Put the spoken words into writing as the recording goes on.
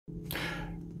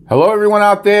Hello, everyone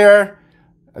out there.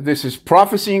 This is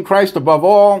Prophecy in Christ Above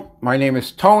All. My name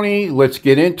is Tony. Let's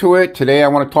get into it. Today, I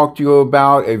want to talk to you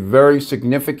about a very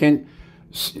significant,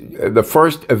 the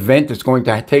first event that's going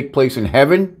to take place in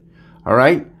heaven. All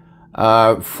right.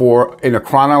 In a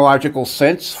chronological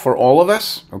sense for all of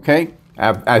us. Okay.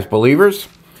 As believers,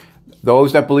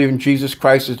 those that believe in Jesus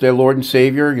Christ as their Lord and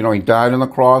Savior. You know, he died on the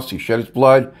cross. He shed his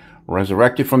blood,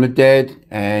 resurrected from the dead,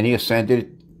 and he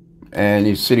ascended. And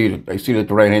he's seated at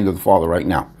the right hand of the Father right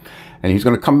now. And he's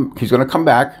going to come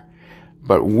back,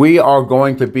 but we are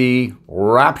going to be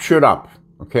raptured up,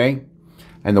 okay?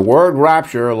 And the word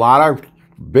rapture, a lot of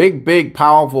big,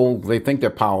 powerful, they think they're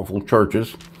powerful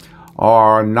churches,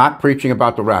 are not preaching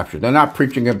about the rapture. They're not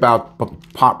preaching about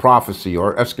prophecy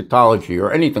or eschatology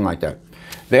or anything like that.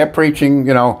 They're preaching,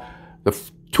 you know, the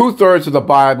 2/3 of the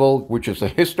Bible, which is the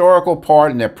historical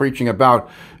part, and they're preaching about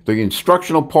the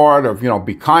instructional part of, you know,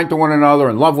 be kind to one another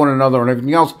and love one another and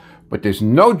everything else. But there's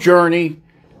no journey,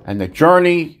 and the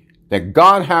journey that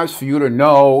God has for you to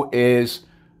know is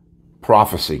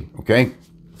prophecy, okay?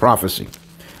 Prophecy.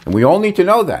 And we all need to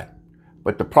know that.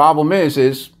 But the problem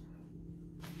is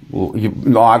well, a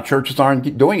lot of churches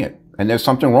aren't doing it. And there's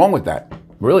something wrong with that,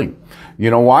 really. You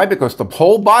know why? Because the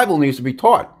whole Bible needs to be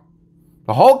taught.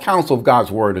 The whole counsel of God's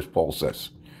word, as Paul says.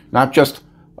 Not just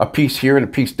a piece here and a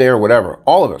piece there, whatever.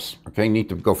 All of us, okay, need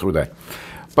to go through that.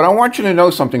 But I want you to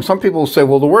know something. Some people will say,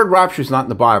 well, the word rapture is not in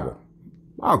the Bible.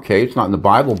 Okay, it's not in the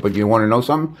Bible, but you want to know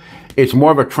something? It's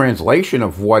more of a translation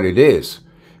of what it is.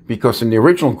 Because in the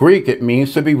original Greek, it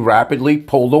means to be rapidly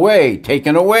pulled away,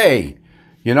 taken away,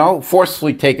 you know,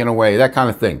 forcefully taken away, that kind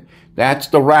of thing. That's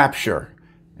the rapture.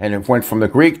 And it went from the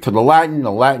Greek to the Latin.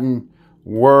 The Latin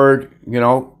word, you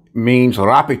know, means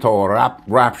rapito, or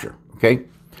rapture, okay?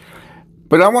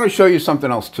 But I want to show you something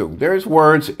else too. There's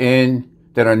words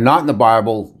that are not in the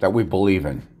Bible that we believe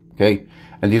in, okay?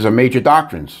 And these are major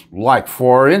doctrines. Like,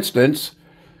 for instance,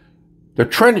 the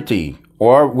Trinity,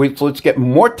 or let's get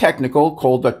more technical,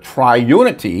 called the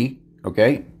triunity,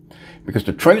 okay? Because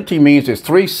the Trinity means there's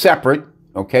three separate,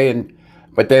 okay,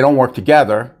 but they don't work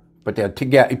together, but they're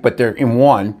together, but they're in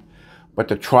one. But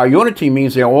the triunity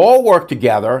means they all work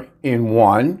together in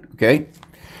one, okay?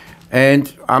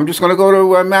 And I'm just going to go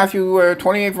to Matthew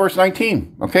 28, verse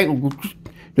 19, okay?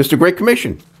 This is the Great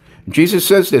Commission. Jesus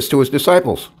says this to his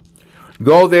disciples.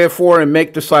 Go, therefore, and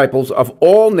make disciples of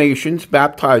all nations,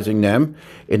 baptizing them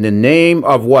in the name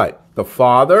of what? The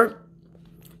Father,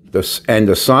 and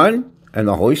the Son, and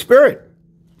the Holy Spirit,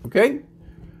 okay?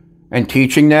 And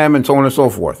teaching them, and so on and so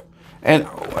forth. And,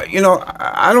 you know,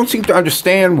 I don't seem to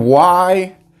understand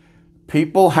why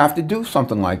people have to do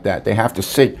something like that. They have to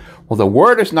say, well, the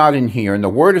word is not in here, and the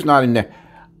word is not in there.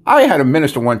 I had a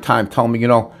minister one time tell me, you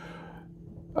know,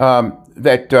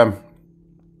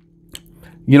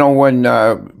 when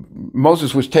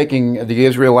Moses was taking the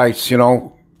Israelites, you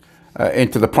know,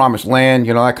 into the promised land,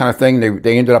 you know, that kind of thing,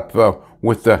 they ended up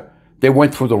they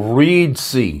went through the Red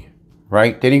Sea,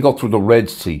 right? They didn't go through the Red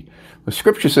Sea. The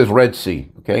scripture says Red Sea,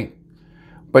 okay?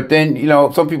 But then, you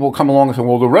know, some people come along and say,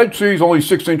 well, the Red Sea is only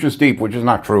 6 inches deep, which is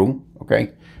not true,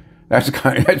 okay? That's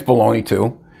baloney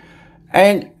too.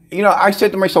 And, you know, I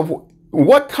said to myself,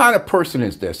 what kind of person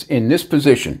is this in this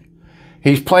position?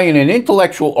 He's playing an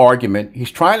intellectual argument.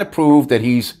 He's trying to prove that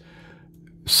he's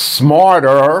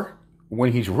smarter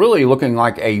when he's really looking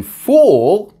like a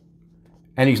fool,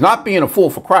 and he's not being a fool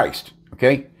for Christ,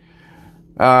 okay?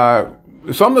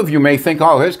 Some of you may think,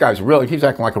 oh, this guy's he's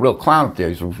acting like a real clown up there.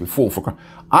 He's a fool for Christ.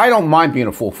 I don't mind being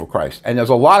a fool for Christ. And there's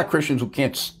a lot of Christians who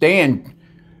can't stand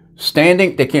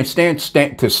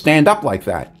to stand up like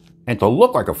that and to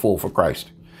look like a fool for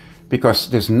Christ. Because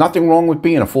there's nothing wrong with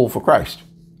being a fool for Christ,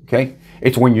 okay?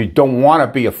 It's when you don't want to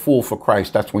be a fool for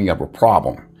Christ, that's when you have a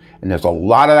problem. And there's a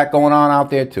lot of that going on out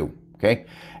there too, okay?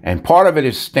 And part of it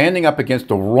is standing up against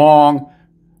the wrong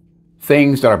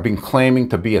things that are being claiming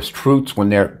to be as truths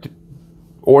when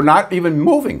or not even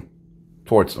moving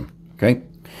towards them, okay?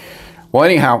 Well,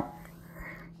 anyhow,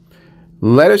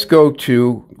 let's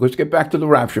get back to the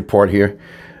rapture part here.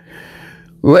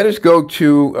 Let us go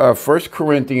to 1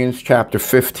 Corinthians chapter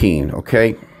 15,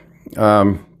 okay?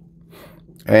 I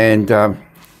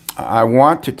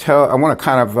want to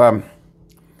kind of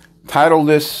title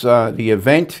this the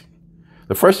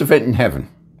first event in heaven,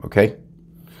 okay?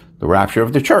 The rapture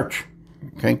of the church,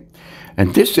 okay?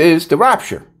 And this is the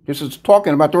rapture. This is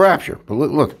talking about the rapture. But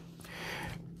look,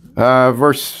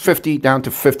 verse 50 down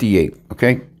to 58,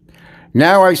 okay?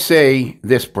 Now I say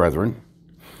this, brethren,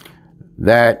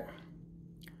 that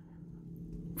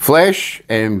flesh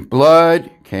and blood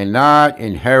cannot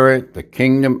inherit the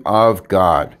kingdom of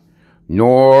God,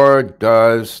 nor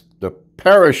does the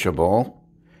perishable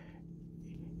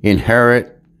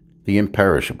inherit the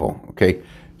imperishable. Okay,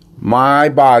 my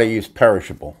body is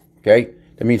perishable. Okay,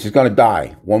 that means it's going to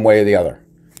die one way or the other.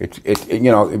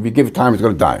 You know, if you give it time, it's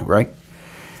going to die, right?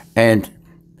 And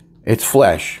it's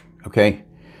flesh, okay,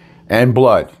 and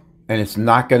blood, and it's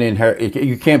not going to inherit.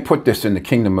 You can't put this in the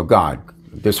kingdom of God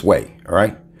this way, all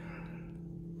right?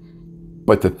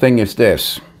 But the thing is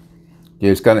this: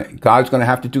 God's going to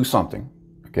have to do something,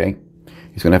 okay?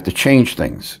 He's going to have to change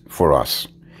things for us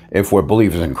if we're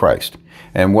believers in Christ.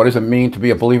 And what does it mean to be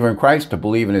a believer in Christ? To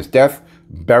believe in his death,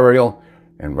 burial,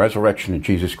 and resurrection of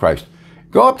Jesus Christ.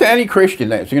 Go up to any Christian,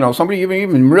 you know, somebody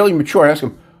even really mature, ask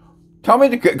them, tell me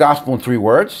the gospel in 3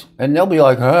 words. And they'll be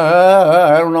like,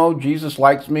 I don't know, Jesus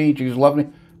likes me, Jesus loves me.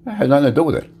 That has nothing to do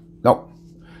with it. No.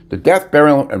 The death,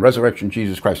 burial, and resurrection of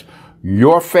Jesus Christ.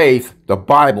 Your faith, the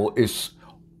Bible, is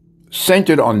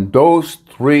centered on those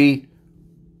 3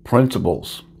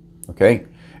 principles. Okay?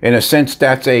 In a sense,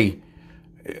 that's a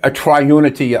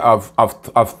triunity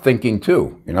of thinking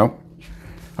too, you know?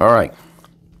 All right.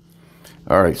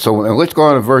 All right, so let's go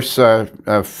on to verse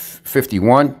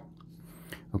 51.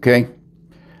 Okay.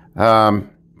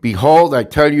 Behold, I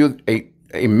tell you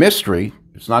a mystery.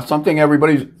 It's not something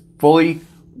everybody fully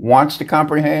wants to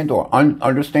comprehend or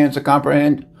understands to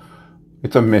comprehend.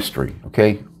 It's a mystery,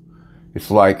 okay? It's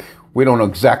like we don't know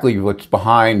exactly what's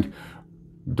behind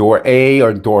door A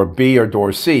or door B or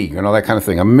door C, you know, that kind of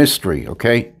thing. A mystery,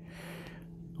 okay?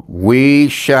 We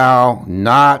shall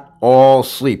not all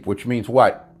sleep, which means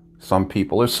what? Some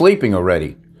people are sleeping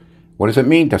already. What does it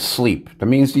mean to sleep? That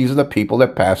means these are the people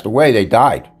that passed away. They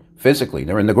died physically.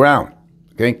 They're in the ground.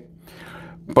 Okay?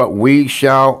 But we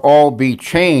shall all be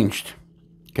changed.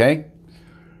 Okay?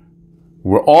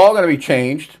 We're all going to be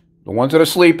changed. The ones that are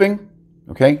sleeping.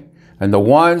 Okay? And the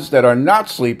ones that are not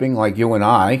sleeping, like you and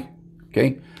I.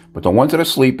 Okay? But the ones that are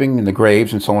sleeping in the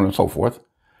graves and so on and so forth.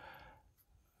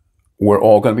 We're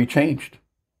all going to be changed.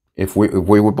 If we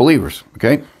were believers.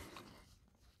 Okay?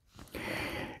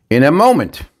 In a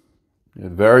moment, a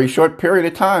very short period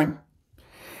of time,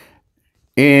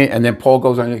 and then Paul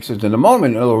goes on and says, in a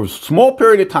moment, in other words, a small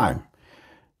period of time,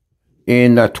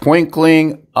 in the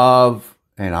twinkling of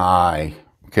an eye,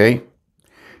 okay?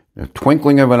 The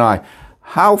twinkling of an eye.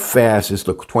 How fast is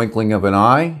the twinkling of an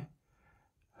eye?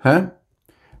 Huh?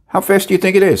 How fast do you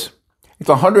think it is? It's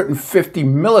 150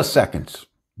 milliseconds.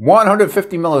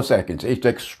 150 milliseconds. It's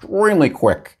extremely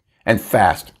quick and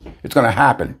fast. It's going to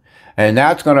happen. And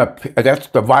that's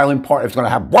the violent part. It's going to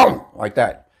have boom, like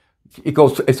that. It's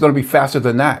going to be faster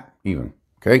than that even,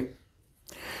 okay?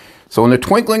 So in the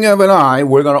twinkling of an eye,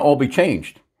 we're going to all be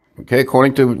changed, okay?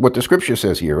 According to what the scripture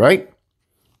says here, right?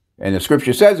 And the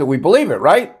scripture says that we believe it,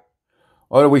 right?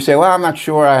 Or do we say, well, I'm not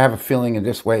sure, I have a feeling in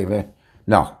this way.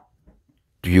 No.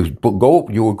 Do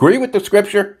you agree with the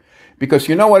scripture? Because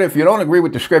you know what? If you don't agree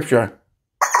with the scripture,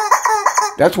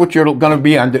 that's what you're going to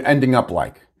be ending up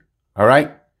like, all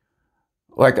right?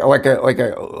 Like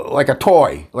a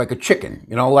toy, like a chicken,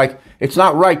 you know, like it's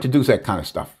not right to do that kind of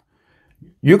stuff.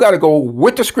 You got to go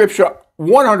with the scripture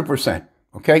 100%,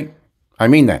 okay? I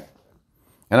mean that.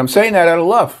 And I'm saying that out of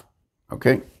love,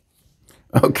 okay?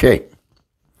 Okay.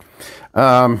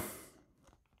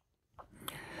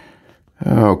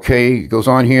 Okay, it goes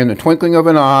on here, in the twinkling of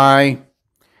an eye,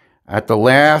 at the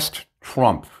last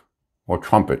trump or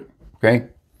trumpet, okay?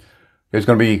 There are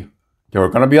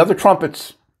going to be other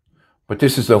trumpets. But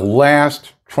this is the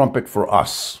last trumpet for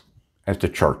us as the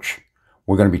church.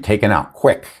 We're going to be taken out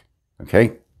quick, okay?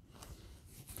 You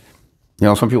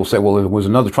know, some people say, well, there was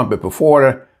another trumpet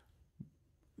before.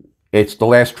 It's the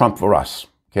last trump for us,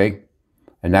 okay?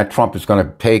 And that trump is going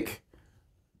to take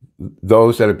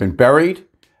those that have been buried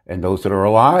and those that are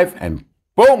alive, and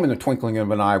boom, in the twinkling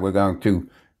of an eye, we're going to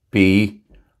be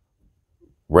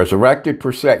resurrected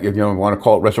per se. If you don't want to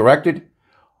call it resurrected,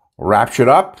 raptured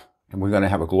up, and we're going to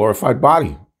have a glorified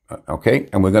body, okay?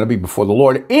 And we're going to be before the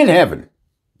Lord in heaven,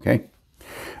 okay?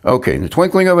 Okay, in the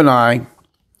twinkling of an eye,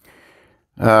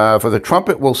 for the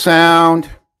trumpet will sound,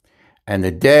 and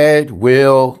the dead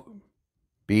will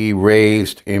be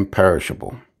raised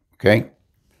imperishable, okay?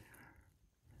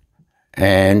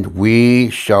 And we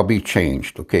shall be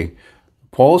changed, okay?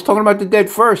 Paul is talking about the dead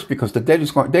first, because the dead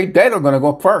are going to go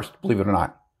up first, believe it or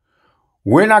not.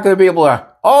 We're not going to be able to,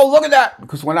 oh, look at that,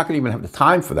 because we're not going to even have the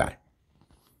time for that.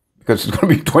 Because it's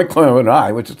going to be twinkling of an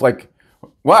eye, which is like,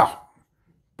 wow.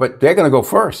 But they're going to go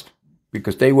first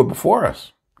because they were before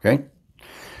us, okay?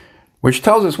 Which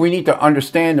tells us we need to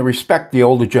understand and respect the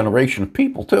older generation of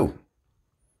people too,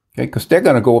 okay? Because they're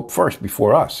going to go up first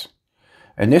before us.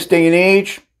 And this day and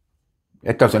age,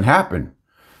 it doesn't happen.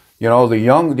 You know, the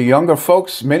younger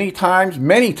folks, many times,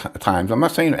 I'm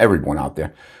not saying everyone out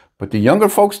there, But the younger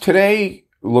folks today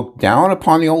look down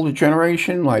upon the older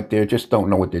generation like they just don't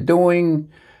know what they're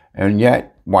doing. And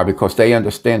yet, why? Because they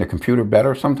understand the computer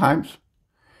better sometimes.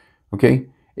 Okay?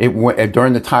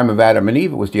 During the time of Adam and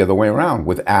Eve, it was the other way around.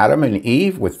 With Adam and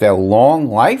Eve, with their long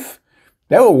life,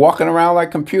 they were walking around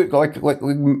like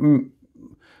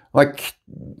like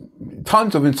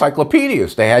tons of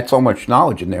encyclopedias. They had so much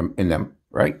knowledge in them,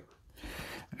 right?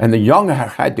 And the younger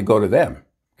had to go to them,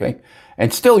 okay?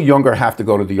 And still younger have to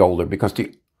go to the older, because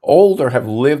the older have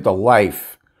lived a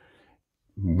life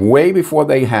way before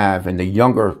they have, and the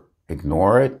younger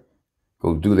ignore it,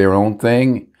 go do their own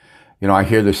thing. You know, I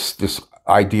hear this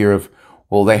idea of,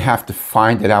 well, they have to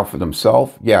find it out for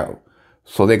themselves. Yeah,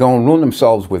 so they go and ruin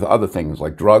themselves with other things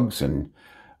like drugs and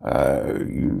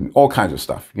all kinds of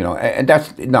stuff, you know, and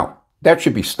that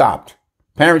should be stopped.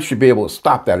 Parents should be able to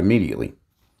stop that immediately,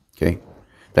 okay?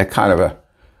 That kind of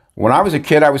when I was a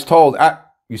kid, I was told,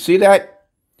 you see that?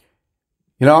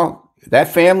 You know, that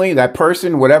family, that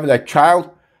person, whatever, that child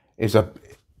is a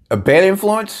bad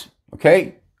influence,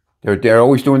 okay? They're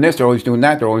always doing this, they're always doing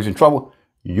that, they're always in trouble.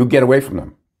 You get away from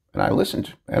them. And I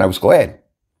listened, and I was glad.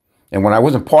 And when I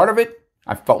wasn't part of it,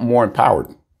 I felt more empowered,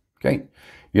 okay?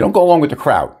 You don't go along with the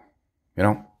crowd, you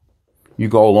know? You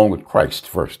go along with Christ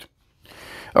first.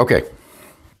 Okay.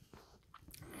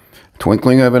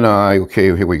 Twinkling of an eye. Okay,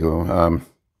 here we go.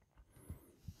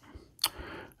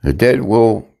 The dead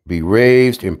will be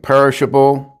raised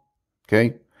imperishable,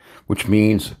 okay? Which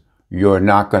means you're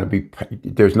not going to be,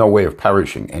 there's no way of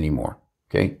perishing anymore,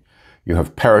 okay? You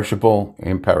have perishable,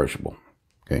 imperishable,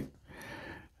 okay?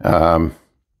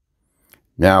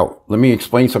 Now, let me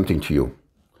explain something to you.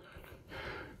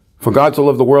 For God so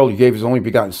loved the world, he gave his only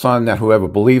begotten Son, that whoever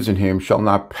believes in him shall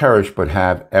not perish, but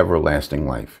have everlasting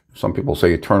life. Some people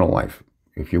say eternal life.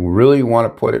 If you really want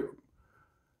to put it,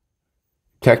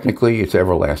 technically it's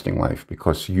everlasting life,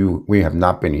 because we have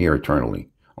not been here eternally.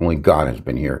 Only God has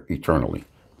been here eternally.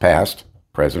 Past,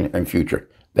 present, and future.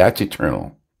 That's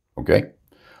eternal, okay?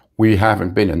 We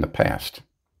haven't been in the past.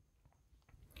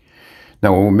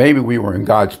 Now, maybe we were in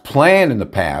God's plan in the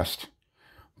past,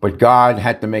 but God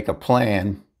had to make a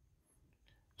plan,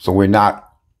 so we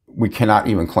cannot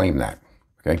even claim that,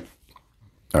 okay?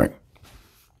 All right.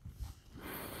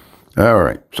 All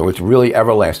right, so it's really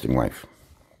everlasting life.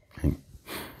 Okay.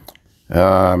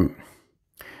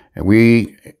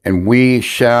 And we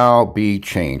shall be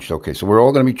changed. Okay, so we're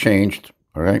all going to be changed,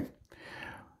 all right?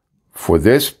 For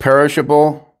this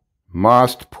perishable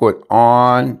must put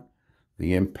on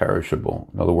the imperishable.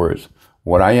 In other words,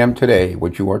 what I am today,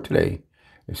 what you are today,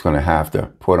 is going to have to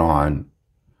put on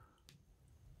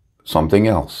something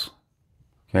else,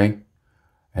 okay?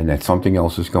 And that something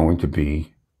else is going to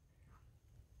be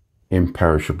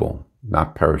imperishable,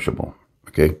 not perishable,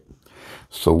 okay?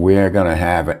 So we're going to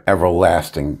have an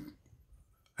everlasting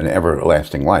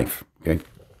life, okay?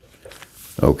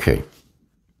 Okay.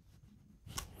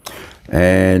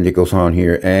 And it goes on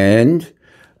here, and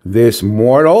this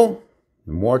mortal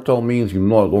means, you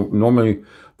know, normally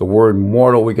the word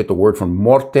mortal, we get the word from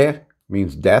morte,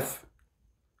 means death,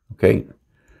 okay?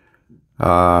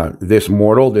 This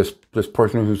mortal, this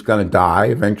person who's going to die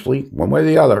eventually, one way or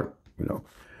the other, you know,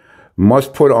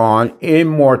 must put on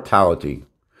immortality.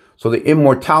 So the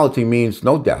immortality means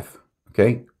no death,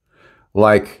 okay?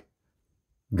 Like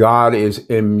God is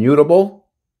immutable.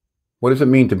 What does it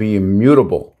mean to be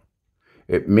immutable?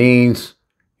 It means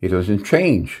he doesn't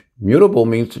change. Mutable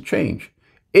means to change.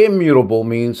 Immutable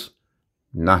means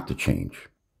not to change,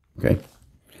 okay?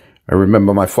 I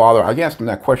remember my father, I asked him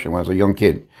that question when I was a young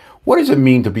kid. What does it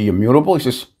mean to be immutable? He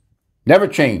says, never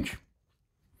change.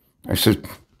 I said,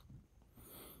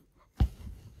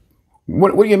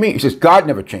 what do you mean? He says, God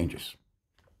never changes.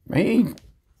 He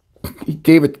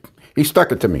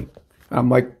stuck it to me. I'm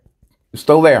like, it's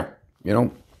still there, you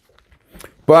know?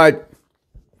 But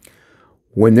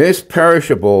when this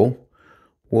perishable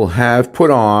will have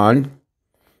put on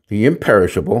the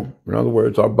imperishable, in other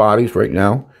words, our bodies right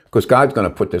now, because God's going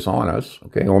to put this on us,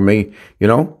 okay, or me, you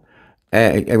know,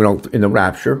 and you know, in the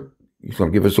rapture, he's going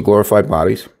to give us the glorified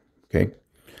bodies, okay?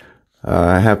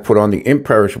 Have put on the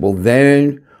imperishable,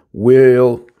 then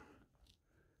will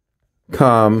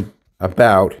come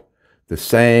about the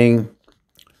saying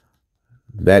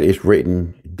that is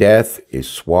written, death is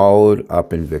swallowed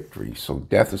up in victory. So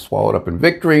death is swallowed up in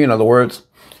victory. In other words,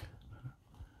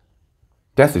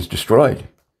 death is destroyed.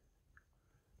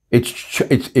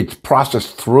 It's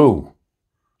processed through.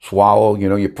 Swallow, you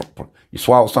know, you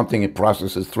swallow something, it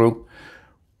processes through.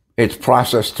 It's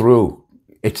processed through.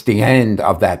 It's the end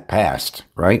of that past,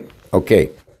 right?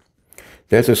 Okay.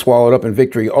 Death is swallowed up in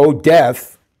victory. O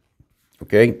death,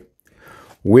 okay?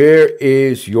 Where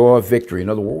is your victory? In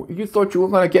other words, you thought you were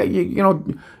going to get,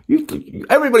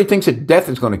 everybody thinks that death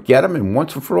is going to get them and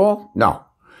once and for all. No.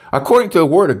 According to the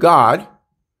Word of God,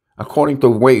 according to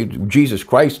the way Jesus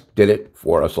Christ did it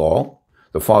for us all,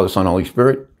 the Father, Son, Holy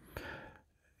Spirit,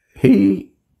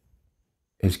 He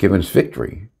has given us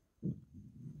victory.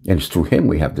 And it's through Him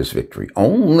we have this victory.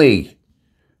 Only.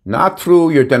 Not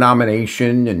through your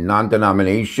denomination and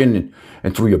non-denomination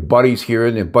and through your buddies here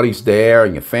and your buddies there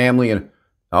and your family. And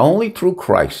only through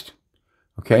Christ.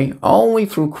 Okay? Only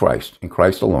through Christ and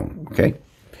Christ alone. Okay?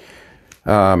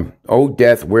 O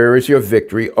death, where is your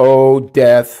victory? O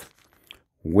death,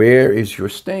 where is your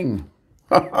sting?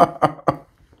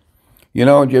 You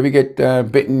know, do you ever get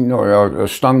bitten or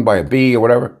stung by a bee or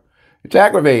whatever? It's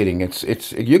aggravating.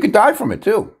 It's you could die from it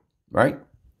too, right?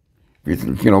 The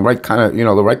right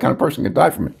kind of person could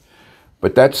die from it.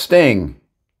 But that sting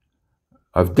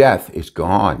of death is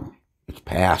gone. It's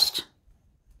past.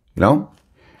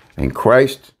 And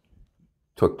Christ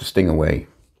took the sting away.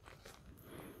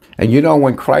 And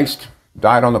when Christ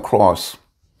died on the cross,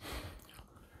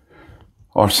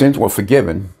 our sins were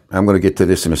forgiven. I'm going to get to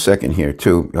this in a second here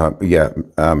too.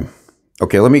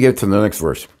 Okay, let me get to the next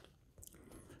verse.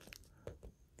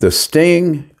 The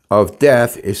sting of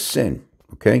death is sin.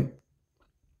 Okay?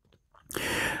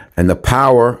 And the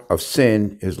power of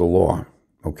sin is the law.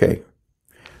 Okay?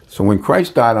 So when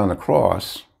Christ died on the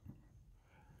cross,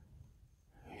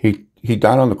 he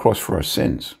died on the cross for our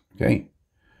sins. Okay?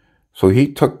 So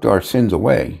He took our sins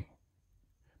away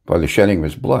by the shedding of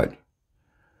His blood.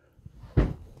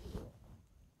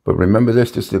 But remember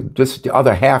this is the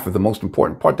other half of the most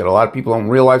important part that a lot of people don't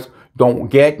realize, don't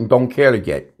get, and don't care to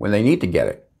get when they need to get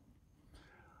it.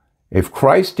 If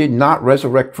Christ did not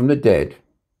resurrect from the dead,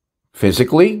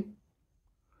 physically,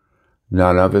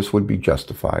 none of us would be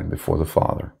justified before the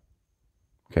Father.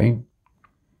 Okay?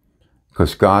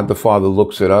 Because God the Father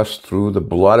looks at us through the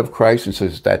blood of Christ and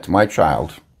says, that's my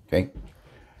child. Okay?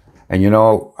 And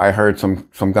I heard some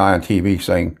guy on TV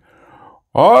saying,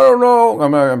 I don't know,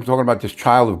 I'm talking about this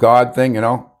child of God thing,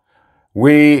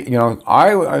 We,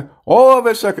 all of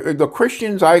us, the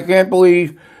Christians, I can't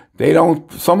believe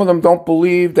some of them don't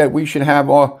believe that we should have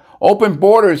open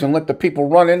borders and let the people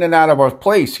run in and out of our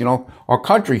place, our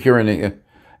country here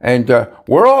and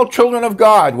we're all children of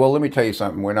God. Well, let me tell you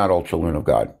something. We're not all children of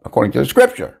God, according to the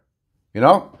Scripture.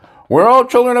 We're all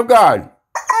children of God.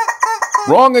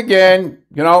 Wrong again,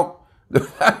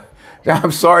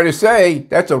 I'm sorry to say,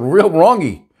 that's a real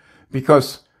wrongie,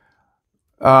 because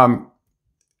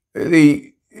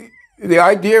the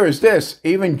idea is this.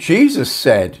 Even Jesus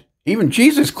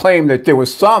claimed that there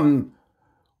was some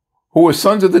who were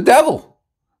sons of the devil.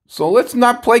 So let's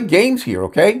not play games here,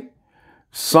 okay?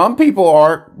 Some people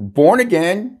are born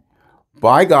again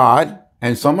by God,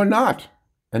 and some are not.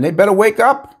 And they better wake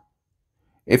up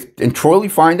and truly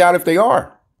find out if they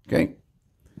are, okay?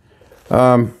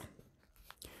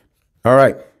 All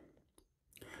right.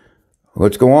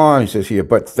 Let's go on. He says here,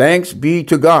 but thanks be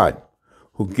to God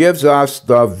who gives us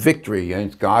the victory. And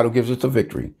it's God who gives us the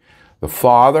victory. The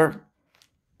Father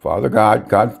God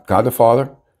the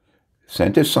Father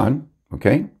sent His Son,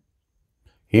 okay?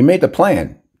 He made the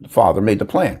plan. The Father made the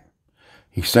plan.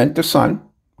 He sent the Son,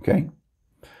 okay?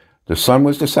 The Son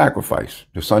was the sacrifice.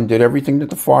 The Son did everything that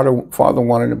the Father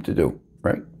wanted Him to do,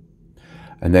 right?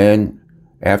 And then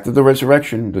after the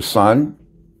resurrection, the Son,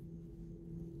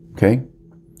 okay,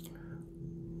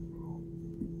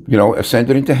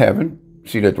 ascended into heaven,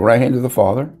 seated at the right hand of the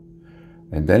Father,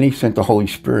 and then He sent the Holy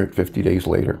Spirit 50 days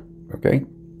later, okay?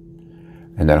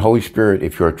 And that Holy Spirit,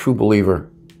 if you're a true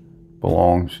believer,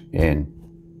 belongs in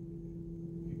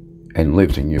and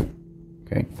lives in you,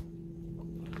 okay?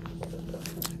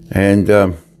 And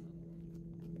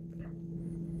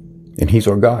He's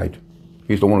our guide.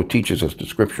 He's the one who teaches us the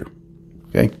Scripture,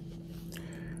 okay?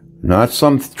 Not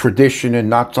some tradition and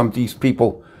not some these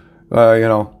people,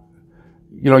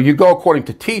 you go according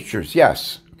to teachers,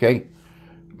 yes, okay?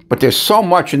 But there's so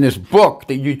much in this book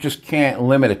that you just can't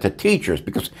limit it to teachers,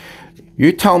 because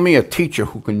you tell me a teacher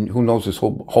who knows this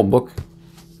whole book,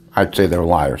 I'd say they're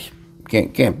liars.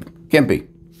 Can't be,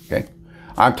 okay?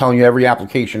 I'm telling you every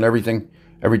application, everything,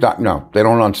 no, they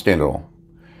don't understand it all.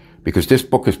 Because this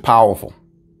book is powerful.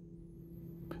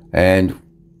 And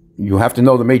you have to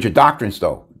know the major doctrines,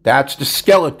 though. That's the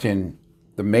skeleton.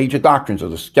 The major doctrines are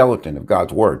the skeleton of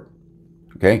God's Word.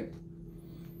 Okay?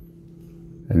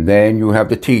 And then you have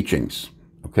the teachings.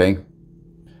 Okay?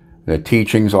 The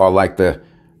teachings are like the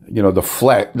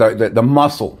flesh, the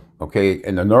muscle, okay,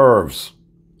 and the nerves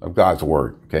of God's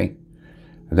Word. Okay?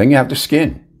 And then you have the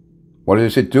skin. What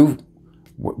does it do?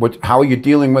 How are you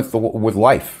dealing with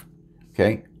life?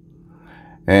 Okay?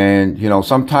 And, you know,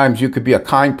 sometimes you could be a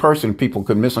kind person, people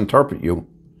could misinterpret you.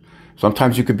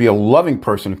 Sometimes you could be a loving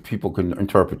person, people could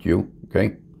interpret you,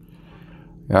 okay?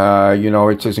 You know,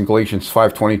 it says in Galatians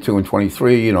 5:22 and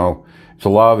 23, you know, it's a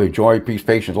love, a joy, peace,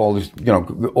 patience, all this, you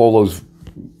know, all those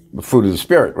fruit of the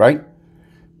Spirit, right?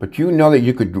 But you know that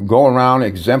you could go around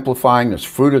exemplifying this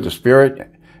fruit of the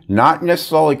Spirit, not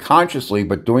necessarily consciously,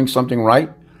 but doing something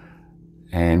right.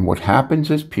 And what happens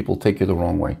is people take you the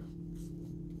wrong way.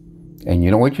 And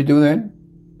you know what you do then?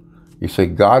 You say,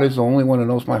 God is the only one who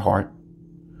knows my heart.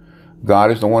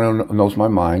 God is the one who knows my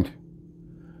mind.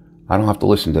 I don't have to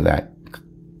listen to that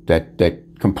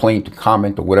complaint,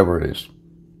 comment, or whatever it is.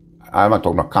 I'm not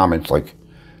talking about comments like,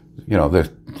 you know,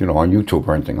 on YouTube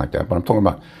or anything like that. But I'm talking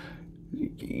about,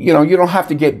 you know, you don't have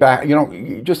to get back. You know,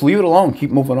 you just leave it alone.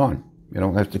 Keep moving on. You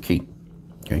know, that's the key.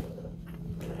 Okay.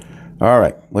 All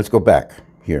right. Let's go back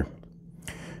here.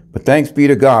 But thanks be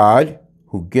to God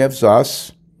who gives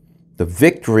us the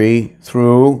victory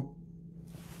through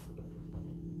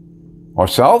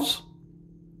ourselves.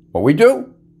 What we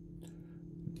do.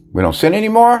 We don't sin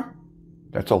anymore.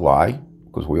 That's a lie,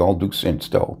 because we all do sin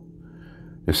still.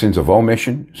 There's sins of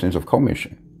omission, sins of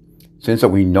commission. Sins that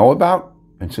we know about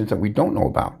and sins that we don't know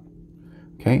about.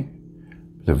 Okay?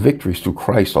 The victory is through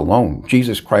Christ alone.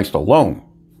 Jesus Christ alone.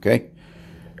 Okay?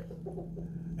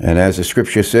 And as the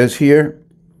scripture says here,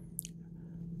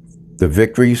 the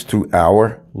victory is through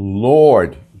our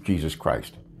Lord Jesus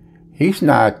Christ. He's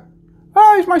not,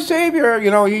 he's my Savior.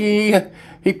 You know,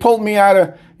 he pulled me out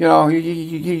of, you know,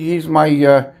 he's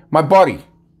my buddy.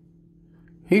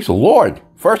 He's the Lord,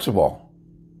 first of all.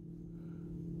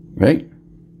 Right?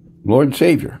 Lord and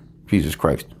Savior, Jesus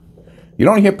Christ. You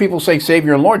don't hear people say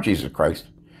Savior and Lord Jesus Christ.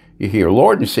 You hear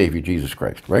Lord and Savior Jesus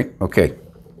Christ, right? Okay.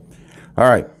 All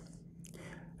right.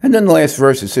 And then the last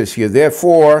verse, it says here,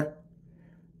 therefore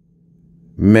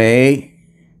my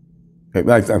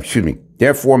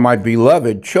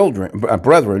beloved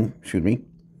brethren,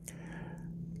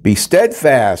 be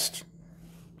steadfast.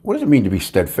 What does it mean to be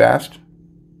steadfast?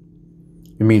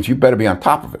 It means you better be on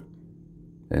top of it.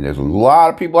 And there's a lot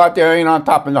of people out there who ain't on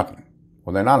top of nothing.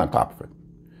 Well, they're not on top of it.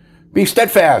 Be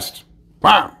steadfast.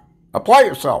 Wow. Apply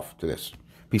yourself to this.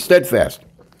 Be steadfast.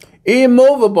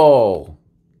 Immovable.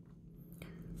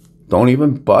 Don't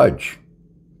even budge.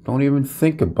 Don't even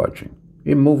think of budging.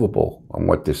 Immovable on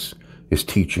what this is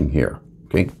teaching here.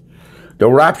 Okay? The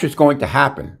rapture is going to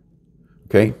happen.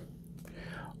 Okay?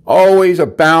 Always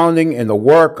abounding in the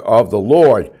work of the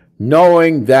Lord,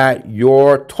 knowing that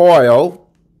your toil,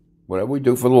 whatever we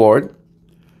do for the Lord,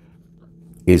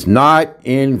 is not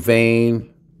in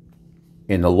vain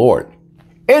in the Lord.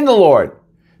 In the Lord.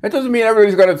 That doesn't mean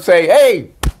everybody's going to say,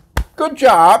 hey, good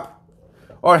job.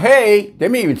 Or, hey, they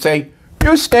may even say,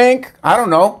 you stink. I don't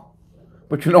know.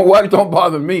 But you know what? It don't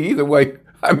bother me either way.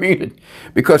 I mean it.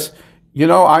 Because, you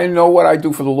know, I know what I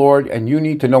do for the Lord, and you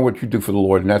need to know what you do for the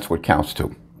Lord, and that's what counts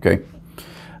too. Okay?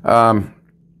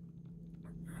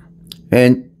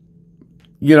 And,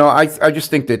 you know, I just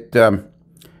think that,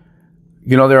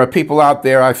 you know, there are people out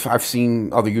there, I've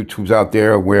seen other YouTubes out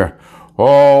there where,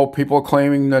 people are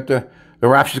claiming that the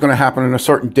rapture is going to happen on a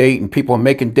certain date, and people are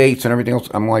making dates and everything else.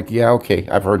 I'm like, yeah, okay,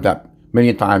 I've heard that a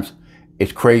million times.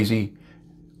 It's crazy.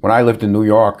 When I lived in New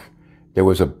York, there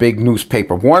was a big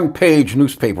newspaper, one-page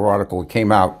newspaper article that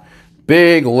came out,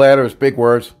 big letters, big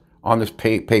words on this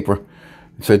paper.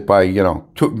 It said by, you know,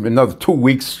 another 2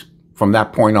 weeks from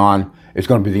that point on, it's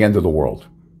going to be the end of the world.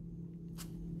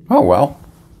 Oh, well.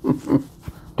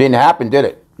 Didn't happen, did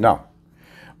it? No.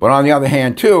 But on the other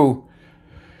hand, too,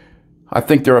 I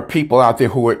think there are people out there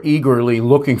who are eagerly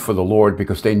looking for the Lord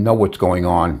because they know what's going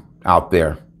on out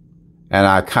there. And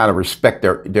I kind of respect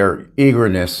their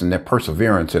eagerness and their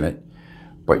perseverance in it.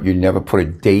 But you never put a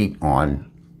date on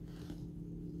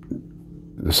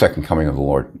the second coming of the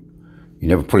Lord. You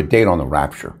never put a date on the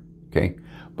rapture, okay?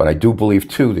 But I do believe,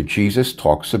 too, that Jesus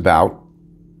talks about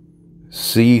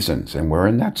seasons, and we're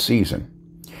in that season.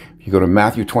 If you go to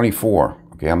Matthew 24,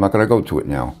 okay, I'm not going to go to it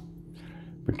now.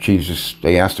 But Jesus,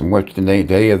 they asked him, what's the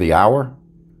day of the hour?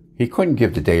 He couldn't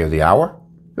give the day or the hour.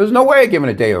 There's no way of giving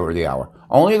a day or the hour.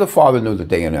 Only the Father knew the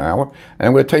day and the hour. And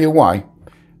I'm going to tell you why.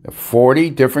 There are 40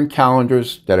 different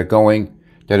calendars that are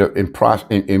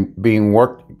in being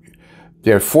worked.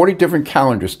 There are 40 different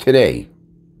calendars today,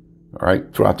 all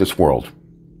right, throughout this world.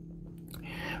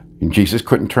 And Jesus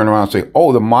couldn't turn around and say,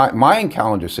 oh, the Mayan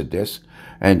calendar said this,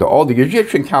 and the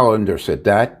Egyptian calendar said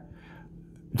that.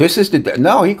 This is the...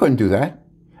 No, he couldn't do that.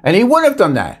 And he wouldn't have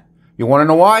done that. You want to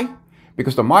know why?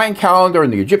 Because the Mayan calendar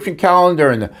and the Egyptian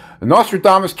calendar and the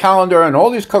Nostradamus calendar and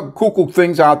all these cuckoo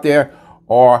things out there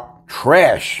are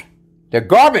trash. They're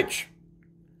garbage.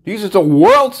 These is the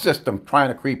world system trying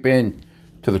to creep in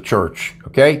to the church,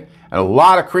 okay? And a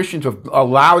lot of Christians have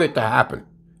allowed it to happen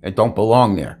and don't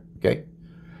belong there, okay?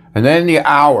 And then the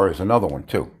hour is another one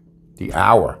too. The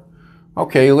hour.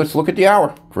 Okay, let's look at the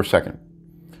hour for a second.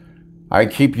 I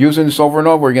keep using this over and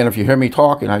over again if you hear me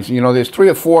talking.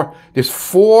 There's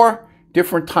four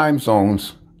different time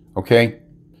zones, okay,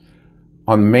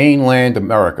 on mainland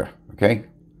America, okay?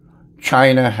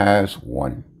 China has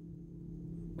one.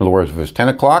 In other words, if it's 10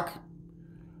 o'clock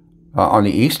on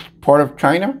the east part of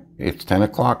China, it's 10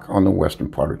 o'clock on the western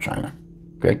part of China,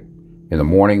 okay? In the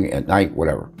morning, at night,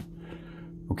 whatever.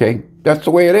 Okay? That's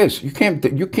the way it is. You can't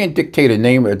dictate a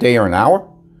name, a day, or an hour.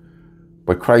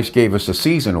 But Christ gave us a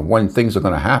season of when things are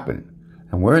going to happen.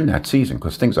 And we're in that season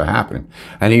because things are happening.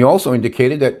 And he also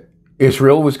indicated that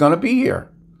Israel was going to be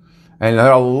here. And there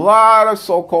are a lot of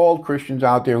so-called Christians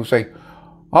out there who say,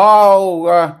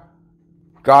 God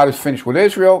is finished with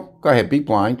Israel. Go ahead, be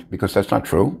blind, because that's not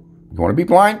true. You want to be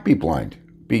blind? Be blind.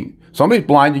 Somebody's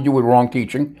blinded you with wrong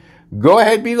teaching. Go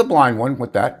ahead, be the blind one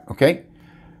with that, okay?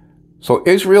 So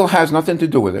Israel has nothing to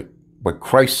do with it, but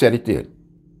Christ said it did.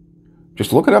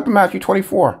 Just look it up in Matthew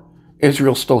 24.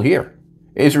 Israel's still here.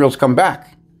 Israel's come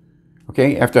back,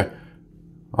 okay? After,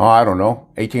 I don't know,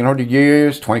 1,800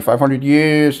 years, 2,500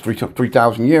 years,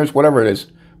 3,000 years, whatever it is.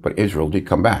 But Israel did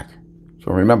come back.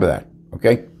 So remember that,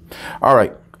 okay? All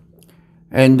right.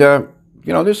 And,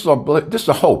 this is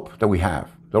a hope that we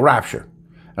have, the rapture.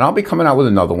 And I'll be coming out with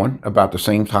another one about the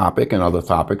same topic and other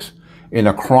topics in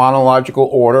a chronological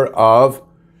order of,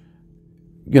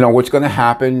 what's going to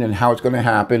happen and how it's going to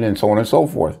happen and so on and so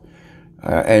forth.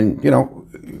 If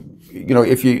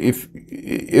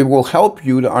it will help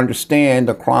you to understand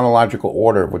the chronological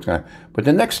order of what's going to happen. But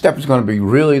the next step is going to be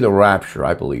really the rapture,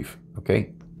 I believe.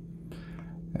 Okay.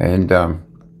 And,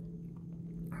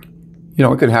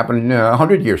 it could happen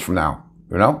 100 years from now,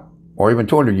 or even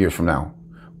 200 years from now.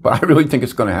 But I really think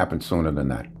it's going to happen sooner than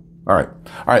that. All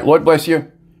right. Lord bless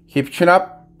you. Keep your chin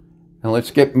up, and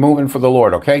let's get moving for the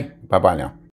Lord, okay? Bye-bye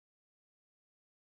now.